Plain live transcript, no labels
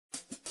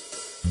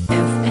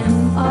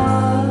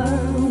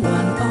FMR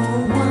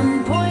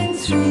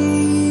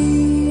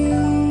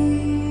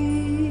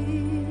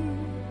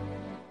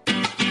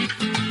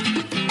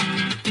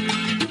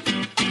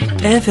 101.3.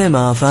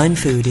 FMR Fine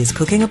Food is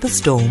cooking up a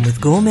storm with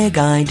Gourmet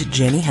Guide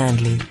Jenny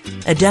Handley.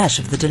 A dash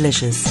of the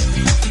delicious.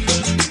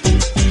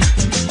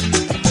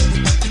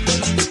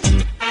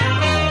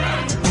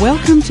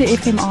 Welcome to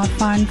FMR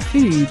Fine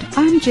Food.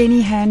 I'm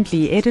Jenny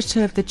Handley,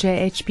 editor of the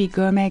JHP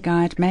Gourmet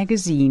Guide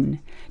magazine.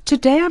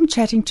 Today I'm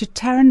chatting to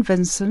Tarryn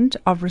Vincent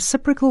of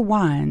Reciprocal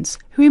Wines,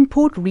 who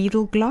import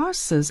Riedel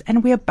glasses,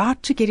 and we're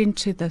about to get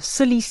into the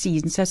silly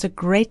season, so it's a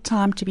great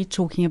time to be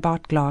talking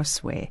about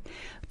glassware.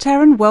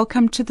 Tarryn,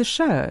 welcome to the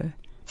show.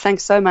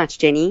 Thanks so much,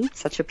 Jenny.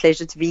 Such a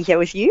pleasure to be here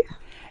with you.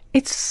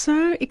 It's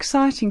so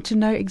exciting to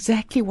know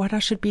exactly what I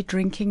should be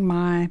drinking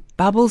my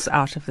bubbles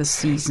out of this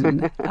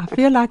season. I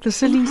feel like the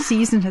silly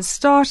season has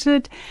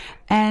started,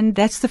 and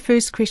that's the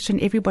first question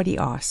everybody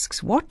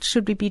asks. What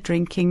should we be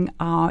drinking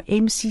our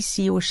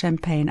MCC or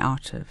champagne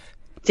out of?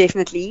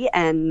 Definitely,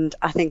 and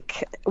I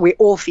think we're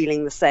all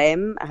feeling the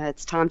same.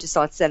 It's time to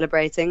start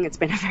celebrating. It's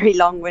been a very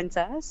long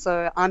winter,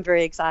 so I'm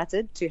very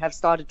excited to have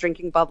started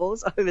drinking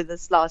bubbles over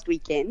this last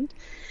weekend.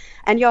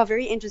 And yeah,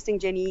 very interesting,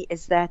 Jenny,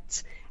 is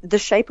that the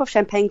shape of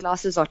champagne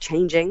glasses are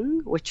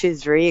changing, which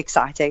is very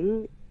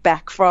exciting.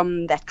 Back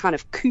from that kind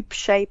of coupe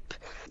shape,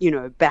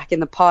 back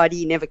in the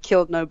party, never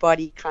killed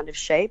nobody kind of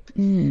shape.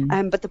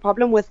 But the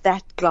problem with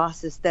that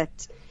glass is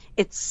that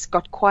it's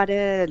got quite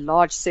a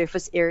large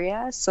surface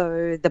area,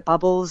 so the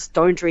bubbles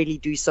don't really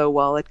do so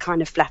well. It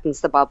kind of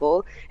flattens the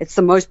bubble. It's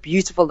the most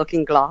beautiful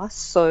looking glass,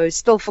 so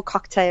still for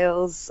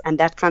cocktails and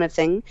that kind of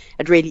thing,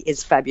 it really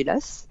is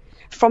fabulous.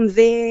 From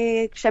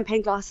there,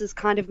 champagne glasses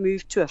kind of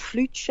moved to a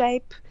flute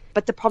shape.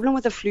 But the problem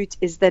with a flute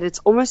is that it's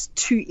almost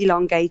too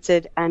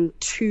elongated and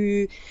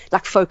too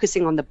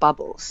focusing on the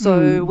bubbles.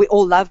 So we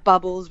all love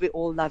bubbles. We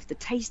all love the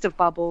taste of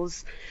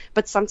bubbles.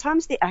 But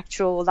sometimes the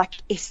actual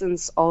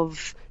essence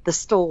of the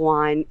still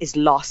wine is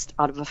lost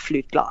out of a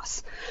flute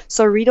glass.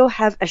 So Riedel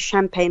have a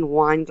champagne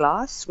wine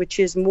glass, which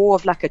is more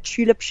of like a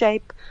tulip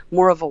shape,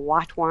 more of a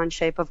white wine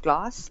shape of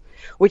glass,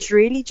 which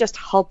really just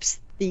helps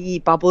the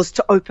bubbles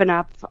to open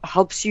up,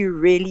 helps you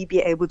really be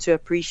able to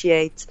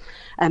appreciate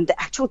the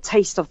actual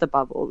taste of the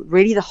bubble,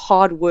 really the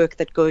hard work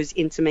that goes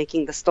into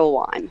making the still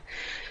wine.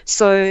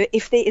 So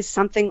if there is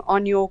something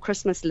on your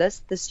Christmas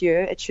list this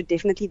year, it should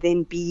definitely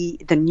then be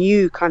the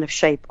new kind of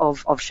shape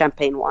of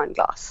champagne wine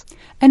glass.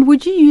 And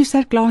would you use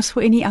that glass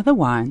for any other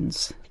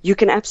wines? You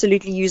can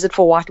absolutely use it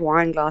for white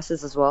wine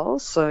glasses as well.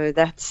 So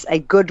that's a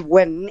good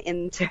win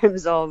in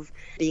terms of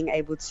being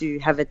able to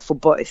have it for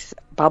both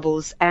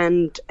bubbles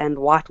and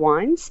white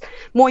wines.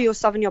 More your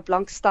Sauvignon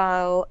Blanc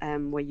style,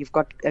 where you've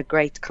got a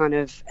great kind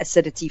of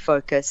acidity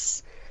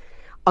focus.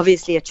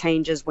 Obviously, it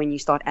changes when you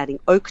start adding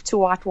oak to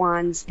white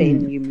wines.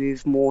 Then you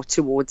move more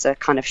towards a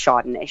kind of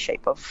Chardonnay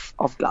shape of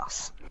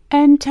glass.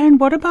 And Tarryn,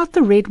 what about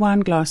the red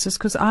wine glasses?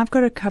 Because I've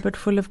got a cupboard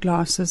full of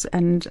glasses,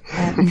 and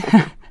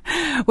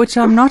which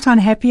I'm not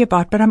unhappy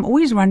about, but I'm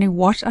always wondering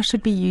what I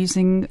should be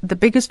using. The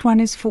biggest one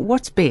is for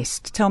what's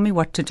best. Tell me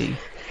what to do.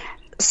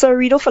 So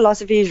Riedel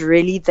philosophy is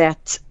really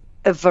that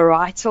a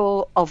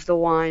varietal of the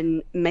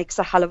wine makes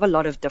a hell of a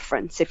lot of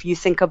difference. If you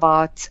think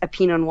about a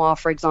Pinot Noir,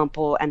 for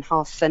example, and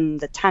how thin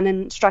the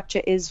tannin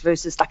structure is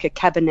versus like a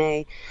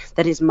Cabernet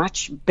that is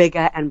much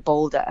bigger and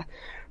bolder,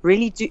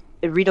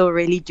 Riedel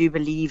really do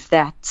believe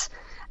that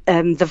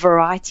the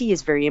variety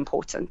is very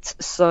important.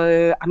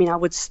 So, I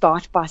would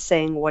start by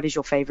saying, what is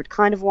your favorite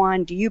kind of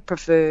wine? Do you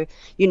prefer,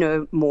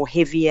 more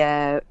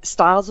heavier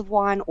styles of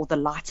wine or the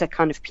lighter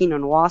kind of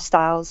Pinot Noir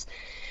styles?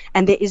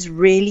 And there is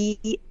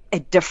really a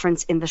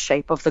difference in the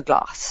shape of the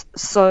glass.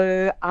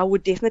 So I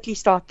would definitely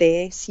start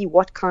there, see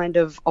what kind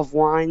of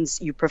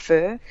wines you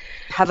prefer.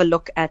 Have a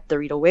look at the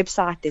Riedel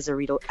website. There's a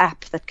Riedel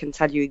app that can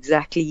tell you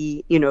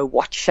exactly,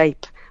 what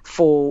shape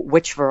for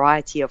which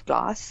variety of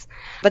glass.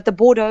 But the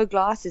Bordeaux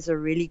glass is a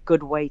really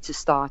good way to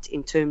start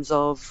in terms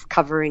of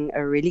covering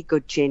a really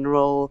good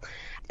general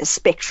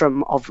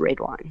spectrum of red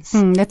wines.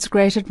 That's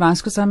great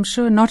advice, because I'm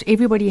sure not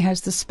everybody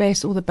has the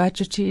space or the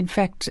budget to, in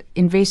fact,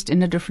 invest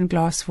in a different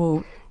glass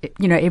for,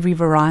 every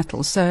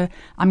varietal. So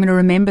I'm going to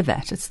remember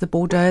that. It's the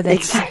Bordeaux.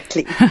 That's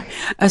exactly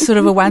a sort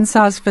of a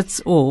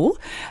one-size-fits-all.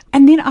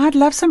 And then I'd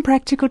love some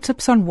practical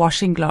tips on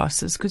washing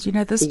glasses, because,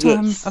 this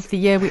time of the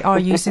year we are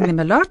using them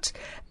a lot.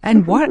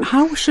 And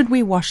how should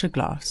we wash a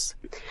glass?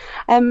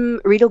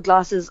 Riedel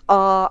glasses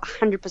are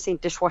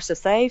 100% dishwasher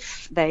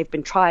safe. They've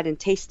been tried and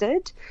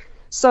tested.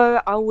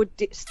 So I would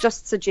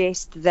just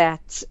suggest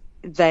that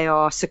they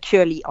are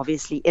securely,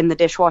 obviously, in the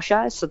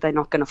dishwasher, so they're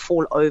not going to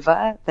fall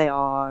over. They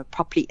are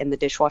properly in the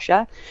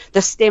dishwasher.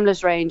 The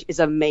stemless range is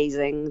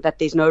amazing, that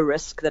there's no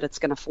risk that it's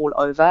going to fall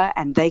over,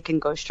 and they can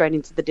go straight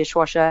into the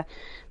dishwasher.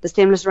 The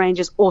stemless range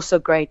is also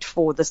great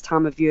for this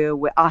time of year.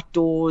 We're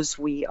outdoors,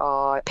 we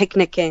are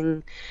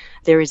picnicking.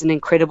 There is an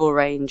incredible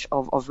range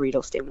of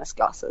Riedel stemless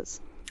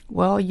glasses.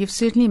 Well, you've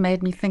certainly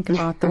made me think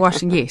about the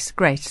washing. Yes,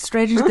 great.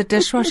 Straight into the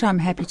dishwasher. I'm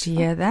happy to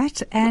hear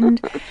that. And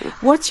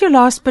what's your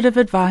last bit of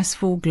advice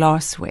for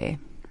glassware?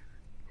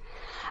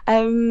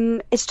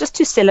 It's just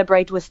to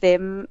celebrate with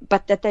them,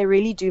 but that they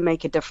really do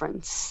make a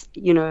difference.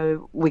 You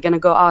know, we're going to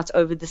go out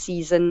over the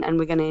season and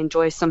we're going to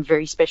enjoy some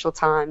very special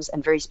times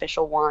and very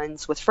special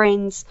wines with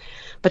friends.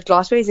 But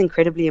glassware is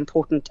incredibly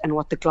important, and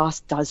what the glass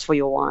does for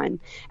your wine,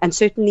 and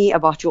certainly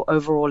about your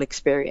overall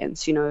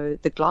experience. You know,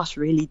 the glass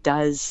really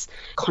does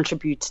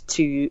contribute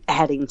to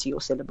adding to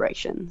your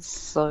celebrations.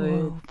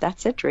 So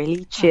that's it,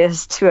 really.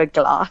 Cheers to a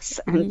glass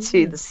and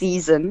to the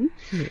season.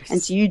 Yes.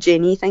 And to you,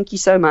 Jenny, thank you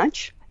so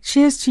much.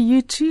 Cheers to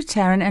you too,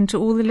 Tarryn, and to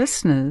all the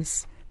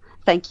listeners.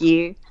 Thank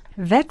you.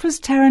 That was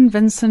Tarryn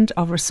Vincent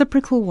of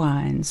Reciprocal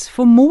Wines.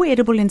 For more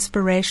edible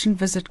inspiration,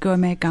 visit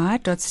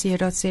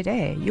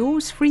gourmetguide.co.za.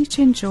 Yours free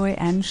to enjoy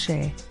and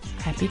share.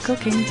 Happy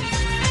cooking.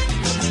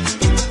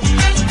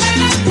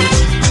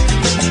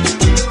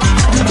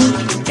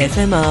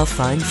 FMR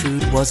Fine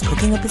Food was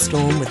cooking up a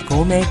storm with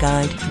Gourmet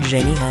Guide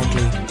Jenny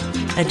Handley.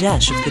 A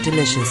dash of the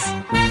delicious.